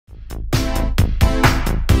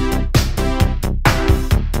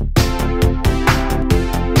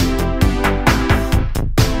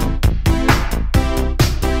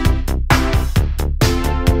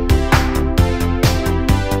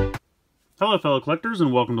Hello fellow collectors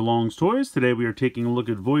and welcome to Long's Toys. Today we are taking a look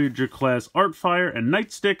at Voyager class Artfire and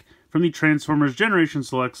Nightstick from the Transformers Generation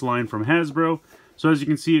Selects line from Hasbro. So as you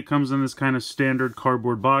can see, it comes in this kind of standard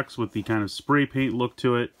cardboard box with the kind of spray paint look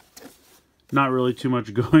to it. Not really too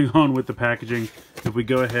much going on with the packaging. If we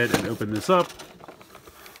go ahead and open this up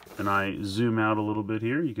and I zoom out a little bit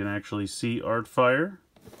here, you can actually see Artfire.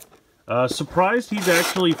 Surprised he's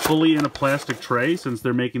actually fully in a plastic tray since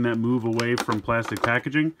they're making that move away from plastic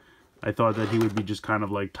packaging. I thought that he would be just kind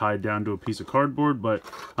of like tied down to a piece of cardboard, but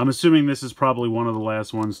I'm assuming this is probably one of the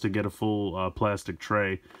last ones to get a full plastic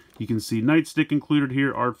tray. You can see Nightstick included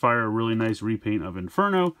here, Artfire, a really nice repaint of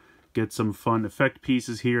Inferno. Get some fun effect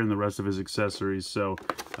pieces here and the rest of his accessories. So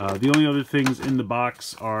the only other things in the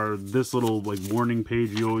box are this little like warning page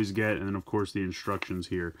you always get, and then of course the instructions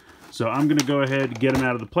here. So I'm going to go ahead, get him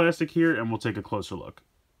out of the plastic here, and we'll take a closer look.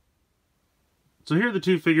 So here are the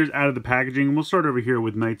two figures out of the packaging, and we'll start over here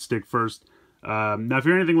with Nightstick first. Now, if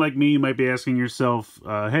you're anything like me, you might be asking yourself,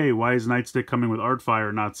 hey, why is Nightstick coming with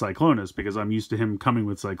Artfire, not Cyclonus? Because I'm used to him coming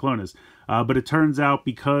with Cyclonus. But it turns out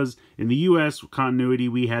because in the US continuity,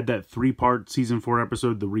 we had that 3-part Season 4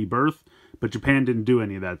 episode, The Rebirth, but Japan didn't do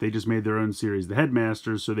any of that. They just made their own series, The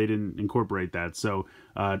Headmasters, so they didn't incorporate that. So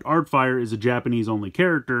Artfire is a Japanese-only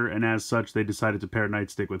character, and as such, they decided to pair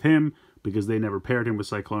Nightstick with him because they never paired him with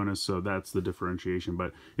Cyclonus, so that's the differentiation.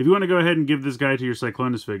 But if you want to go ahead and give this guy to your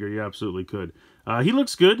Cyclonus figure, you absolutely could. He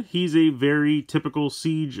looks good. He's a very typical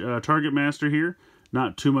Siege Target Master here.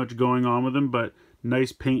 Not too much going on with him, but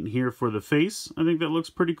nice paint here for the face. I think that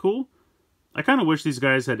looks pretty cool. I kind of wish these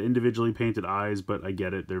guys had individually painted eyes, but I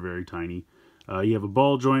get it. They're very tiny. You have a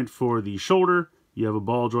ball joint for the shoulder. You have a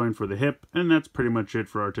ball joint for the hip, and that's pretty much it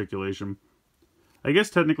for articulation. I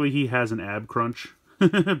guess technically he has an ab crunch,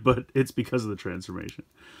 but it's because of the transformation.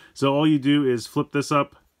 So all you do is flip this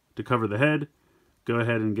up to cover the head. Go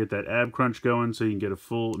ahead and get that ab crunch going so you can get a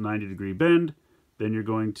full 90-degree bend. Then you're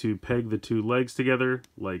going to peg the two legs together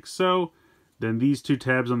like so. Then these two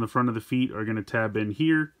tabs on the front of the feet are going to tab in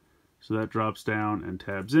here. So that drops down and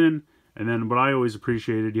tabs in. And then what I always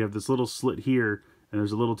appreciated, you have this little slit here, and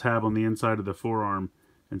there's a little tab on the inside of the forearm,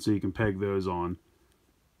 and so you can peg those on.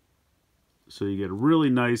 So you get a really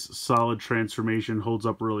nice, solid transformation, holds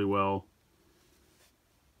up really well.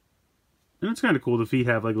 And it's kind of cool. The feet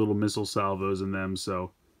have like little missile salvos in them,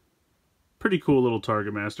 so pretty cool little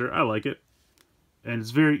Target Master. I like it. And it's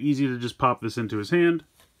very easy to just pop this into his hand.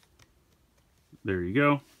 There you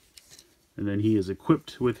go. And then he is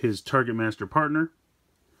equipped with his Target Master partner.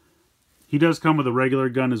 He does come with a regular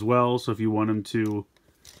gun as well, so if you want him to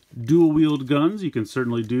dual wield guns, you can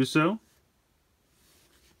certainly do so.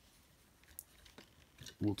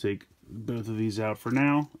 We'll take both of these out for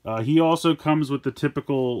now. He also comes with the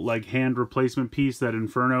typical like hand replacement piece that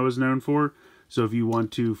Inferno is known for. So if you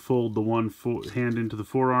want to fold the one hand into the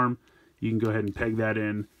forearm, you can go ahead and peg that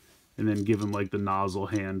in and then give him like the nozzle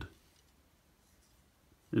hand.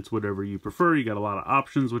 It's whatever you prefer. You got a lot of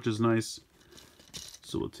options, which is nice.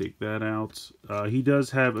 So we'll take that out. He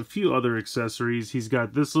does have a few other accessories. He's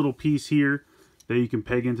got this little piece here that you can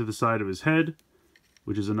peg into the side of his head,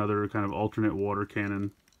 which is another kind of alternate water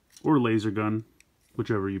cannon or laser gun,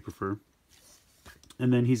 whichever you prefer.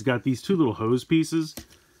 And then he's got these two little hose pieces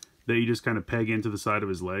that you just kind of peg into the side of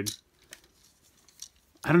his leg.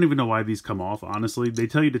 I don't even know why these come off, honestly. They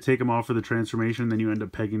tell you to take them off for the transformation, then you end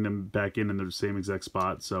up pegging them back in the same exact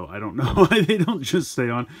spot, so I don't know why they don't just stay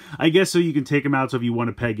on. I guess so you can take them out, so if you want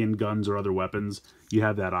to peg in guns or other weapons, you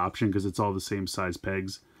have that option, because it's all the same size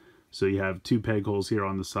pegs. So you have 2 peg holes here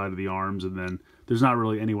on the side of the arms, and then there's not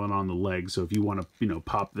really anyone on the legs, so if you want to, you know,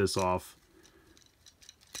 pop this off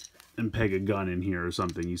and peg a gun in here or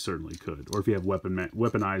something, you certainly could. Or if you have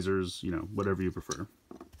weaponizers, you know, whatever you prefer.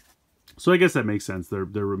 So I guess that makes sense. They're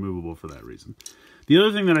removable for that reason. The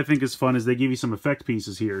other thing that I think is fun is they give you some effect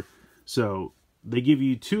pieces here. So they give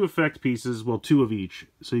you 2 effect pieces, well, 2 of each.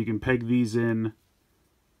 So you can peg these in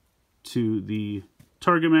to the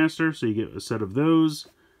Target Master. So you get a set of those.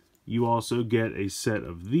 You also get a set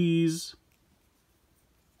of these.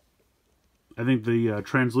 I think the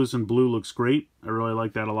translucent blue looks great. I really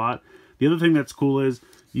like that a lot. The other thing that's cool is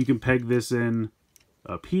you can peg this in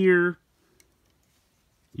up here.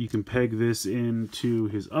 You can peg this into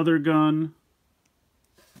his other gun.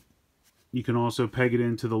 You can also peg it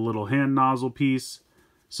into the little hand nozzle piece.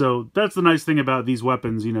 So that's the nice thing about these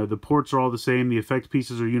weapons. You know, the ports are all the same. The effect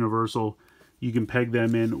pieces are universal. You can peg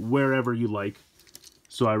them in wherever you like.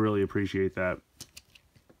 So I really appreciate that.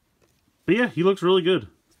 But yeah, he looks really good.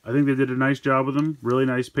 I think they did a nice job with him. Really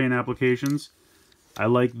nice paint applications. I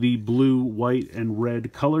like the blue, white, and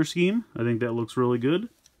red color scheme. I think that looks really good.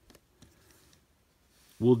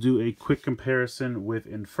 we'll do a quick comparison with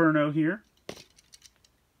Inferno here.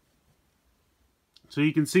 So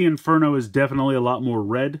you can see Inferno is definitely a lot more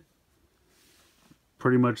red.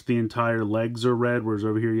 Pretty much the entire legs are red, whereas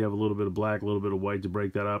over here you have a little bit of black, a little bit of white to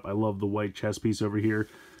break that up. I love the white chest piece over here.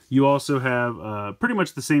 You also have pretty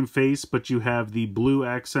much the same face, but you have the blue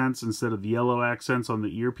accents instead of the yellow accents on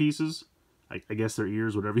the ear pieces. I guess they're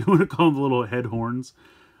ears, whatever you want to call them, the little head horns.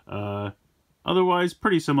 Otherwise,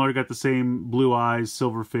 pretty similar. You got the same blue eyes,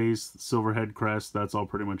 silver face, silver head crest. That's all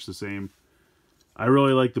pretty much the same. I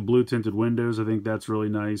really like the blue tinted windows. I think that's really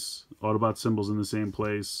nice. Autobot symbols in the same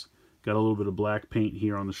place. Got a little bit of black paint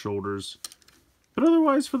here on the shoulders. But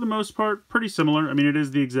otherwise, for the most part, pretty similar. I mean, it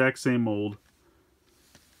is the exact same mold.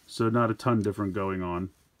 So not a ton different going on.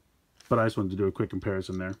 But I just wanted to do a quick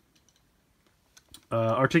comparison there.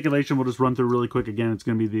 Articulation, we'll just run through really quick. Again, it's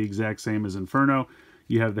going to be the exact same as Inferno.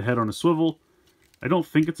 You have the head on a swivel. I don't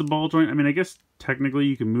think it's a ball joint. I mean, I guess technically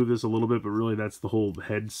you can move this a little bit, but really that's the whole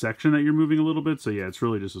head section that you're moving a little bit. So yeah, it's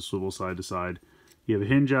really just a swivel side to side. You have a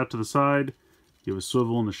hinge out to the side. You have a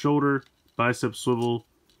swivel in the shoulder, bicep swivel,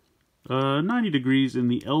 90 degrees in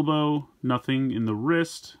the elbow, nothing in the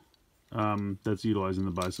wrist. That's utilizing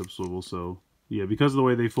the bicep swivel. So yeah, because of the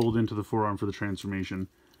way they fold into the forearm for the transformation,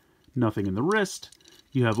 nothing in the wrist.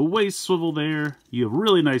 You have a waist swivel there. You have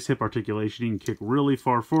really nice hip articulation. You can kick really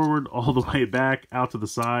far forward, all the way back, out to the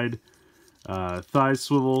side. Thigh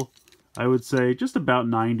swivel, I would say just about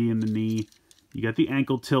 90 in the knee. You got the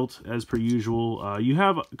ankle tilt as per usual. You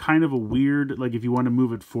have kind of a weird, like if you want to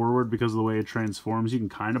move it forward because of the way it transforms, you can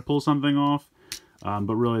kind of pull something off.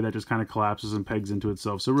 But really that just kind of collapses and pegs into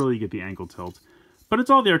itself. So really you get the ankle tilt. But it's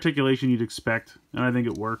all the articulation you'd expect, and I think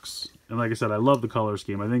it works. And like I said, I love the color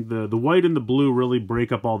scheme. I think the white and the blue really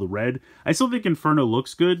break up all the red. I still think Inferno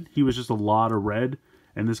looks good. He was just a lot of red,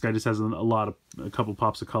 and this guy just has a couple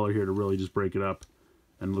pops of color here to really just break it up,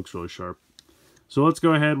 and looks really sharp. So let's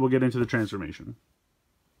go ahead, we'll get into the transformation.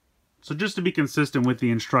 So just to be consistent with the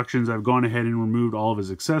instructions, I've gone ahead and removed all of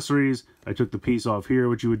his accessories. I took the piece off here,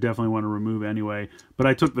 which you would definitely want to remove anyway, but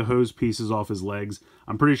I took the hose pieces off his legs.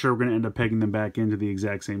 I'm pretty sure we're going to end up pegging them back into the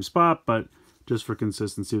exact same spot, but just for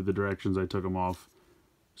consistency with the directions, I took them off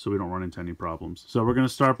so we don't run into any problems. So we're going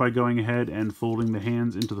to start by going ahead and folding the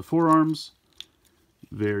hands into the forearms.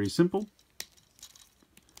 Very simple.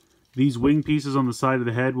 These wing pieces on the side of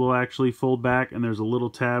the head will actually fold back, and there's a little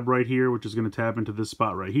tab right here, which is going to tab into this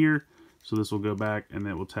spot right here. So this will go back, and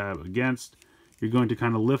then it will tab against. You're going to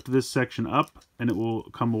kind of lift this section up, and it will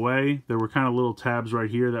come away. There were kind of little tabs right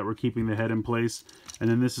here that were keeping the head in place. And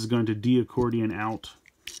then this is going to de-accordion out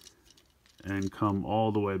and come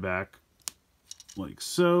all the way back like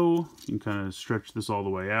so. You can kind of stretch this all the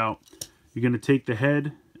way out. You're going to take the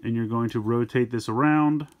head, and you're going to rotate this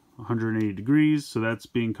around 180 degrees, so that's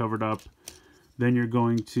being covered up. Then you're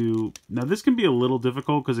going to, now this can be a little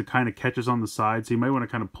difficult because it kind of catches on the side, so you might want to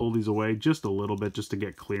kind of pull these away just a little bit just to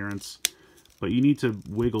get clearance. But you need to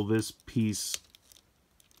wiggle this piece.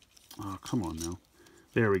 Oh, come on now.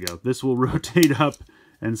 There we go. This will rotate up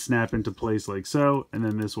and snap into place like so, and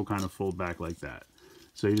then this will kind of fold back like that.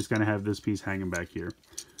 So you just kind of have this piece hanging back here.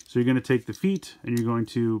 So you're going to take the feet, and you're going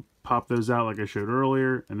to pop those out like I showed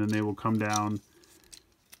earlier, and then they will come down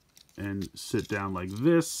and sit down like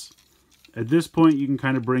this. At this point, you can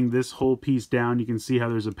kind of bring this whole piece down. You can see how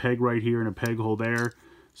there's a peg right here and a peg hole there.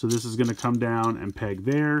 So this is going to come down and peg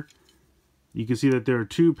there. You can see that there are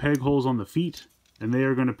two peg holes on the feet, and they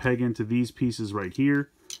are going to peg into these pieces right here.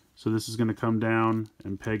 So this is going to come down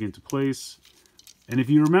and peg into place. And if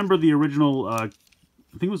you remember the original, I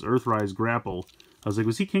think it was Earthrise Grapple. I was like,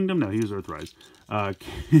 was he Kingdom? No, he was Earthrise.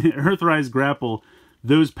 Earthrise Grapple.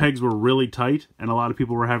 Those pegs were really tight, and a lot of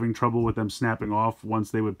people were having trouble with them snapping off once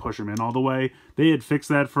they would push them in all the way. They had fixed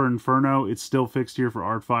that for Inferno. It's still fixed here for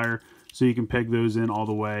Artfire, so you can peg those in all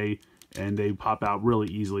the way, and they pop out really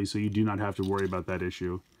easily, so you do not have to worry about that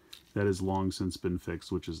issue. That has long since been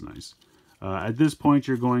fixed, which is nice. At this point,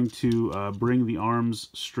 you're going to bring the arms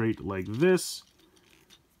straight like this,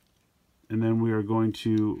 and then we are going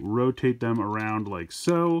to rotate them around like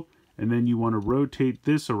so. And then you want to rotate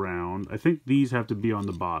this around. I think these have to be on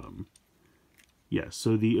the bottom. Yes,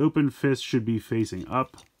 so the open fist should be facing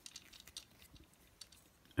up.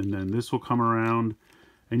 And then this will come around.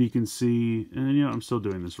 And you can see, and you know, I'm still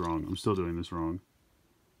doing this wrong.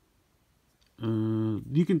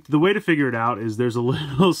 The way to figure it out is there's a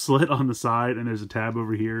little slit on the side and there's a tab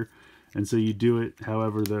over here. And so you do it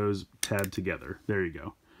however those tab together. There you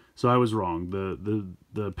go. So I was wrong.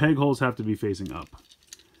 The peg holes have to be facing up.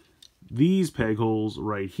 These peg holes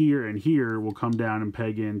right here and here will come down and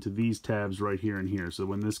peg into these tabs right here and here. So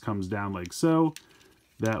when this comes down like so,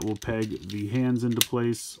 That will peg the hands into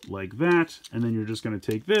place like that, and then you're just going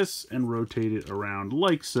to take this and rotate it around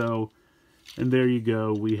like so, and there you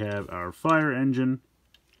go. We have our fire engine.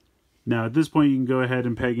 Now at this point you can go ahead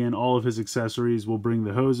and peg in all of his accessories. We'll bring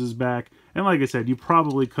the hoses back, and like I said, you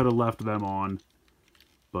probably could have left them on,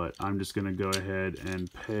 but I'm just going to go ahead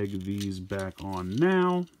and peg these back on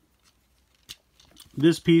now.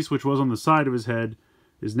 This piece, which was on the side of his head,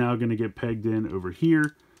 is now going to get pegged in over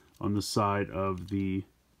here on the side of the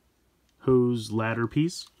hose ladder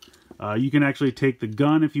piece. You can actually take the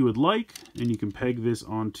gun if you would like, and you can peg this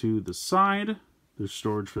onto the side. There's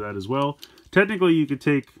storage for that as well. Technically, you could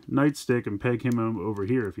take Nightstick and peg him over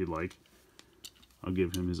here if you'd like. I'll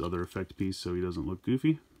give him his other effect piece so he doesn't look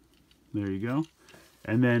goofy. There you go.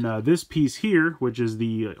 And then this piece here, which is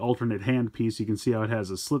the alternate hand piece, you can see how it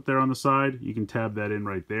has a slit there on the side. You can tab that in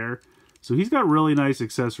right there. So he's got really nice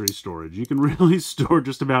accessory storage. You can really store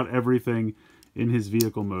just about everything in his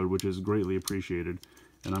vehicle mode, which is greatly appreciated.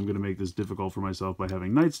 And I'm going to make this difficult for myself by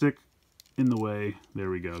having Nightstick in the way.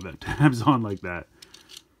 There we go. That tabs on like that.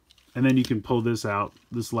 And then you can pull this out.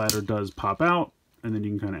 This ladder does pop out, and then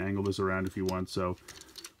you can kind of angle this around if you want. So,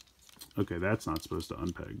 okay, that's not supposed to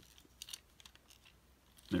unpeg.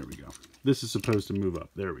 There we go. This is supposed to move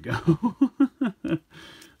up. There we go.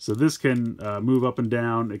 So this can move up and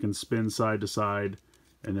down. It can spin side to side,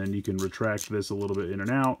 and then you can retract this a little bit in and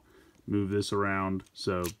out, move this around.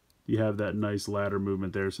 So you have that nice ladder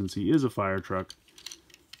movement there since he is a fire truck.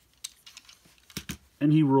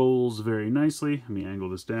 And he rolls very nicely. Let me angle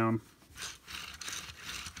this down.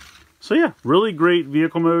 So yeah, really great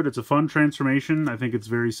vehicle mode. It's a fun transformation. I think it's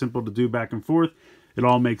very simple to do back and forth. It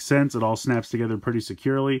all makes sense. It all snaps together pretty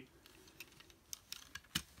securely.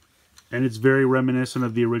 And it's very reminiscent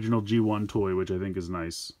of the original G1 toy, which I think is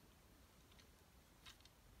nice.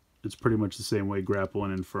 It's pretty much the same way Grapple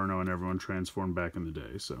and Inferno and everyone transformed back in the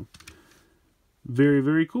day. So, very,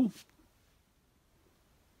 very cool.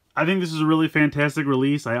 I think this is a really fantastic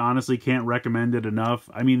release. I honestly can't recommend it enough.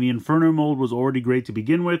 I mean, the Inferno mold was already great to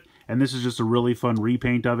begin with, and this is just a really fun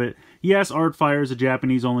repaint of it. Yes, Artfire is a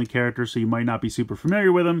Japanese-only character, so you might not be super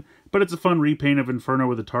familiar with him, but it's a fun repaint of Inferno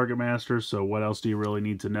with a Target Master, so what else do you really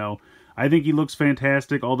need to know? I think he looks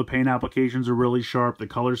fantastic. All the paint applications are really sharp. The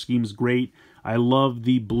color scheme's great. I love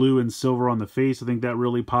the blue and silver on the face. I think that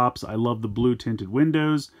really pops. I love the blue tinted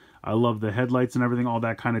windows. I love the headlights and everything. All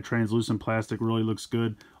that kind of translucent plastic really looks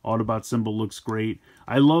good. Autobot symbol looks great.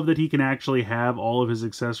 I love that he can actually have all of his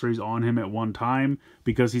accessories on him at one time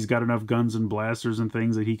because he's got enough guns and blasters and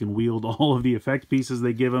things that he can wield all of the effect pieces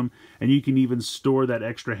they give him. And you can even store that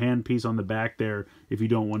extra hand piece on the back there if you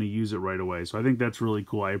don't want to use it right away. So I think that's really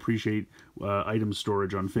cool. I appreciate item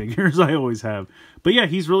storage on figures. I always have. But yeah,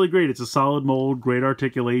 he's really great. It's a solid mold, great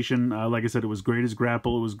articulation. Like I said, it was great as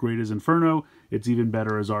Grapple. It was great as Inferno. It's even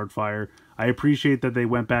better as Artfire. I appreciate that they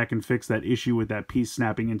went back and fixed that issue with that piece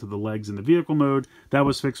snapping into the legs in the vehicle mode. That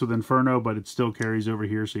was fixed with Inferno, but it still carries over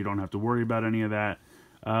here, so you don't have to worry about any of that.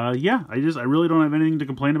 Yeah, I really don't have anything to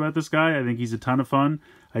complain about this guy. I think he's a ton of fun.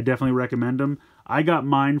 I definitely recommend him. I got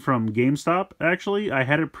mine from GameStop, actually. I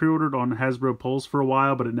had it pre-ordered on Hasbro Pulse for a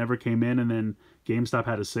while, but it never came in, and then GameStop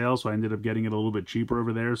had a sale, so I ended up getting it a little bit cheaper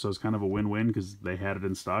over there, so it's kind of a win-win because they had it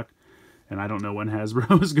in stock. And I don't know when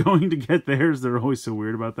Hasbro is going to get theirs. They're always so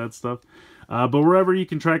weird about that stuff. But wherever you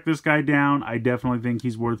can track this guy down, I definitely think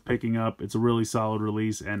he's worth picking up. It's a really solid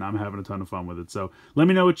release, and I'm having a ton of fun with it. So let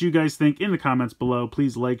me know what you guys think in the comments below.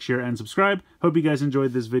 Please like, share, and subscribe. Hope you guys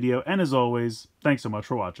enjoyed this video. And as always, thanks so much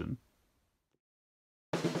for watching.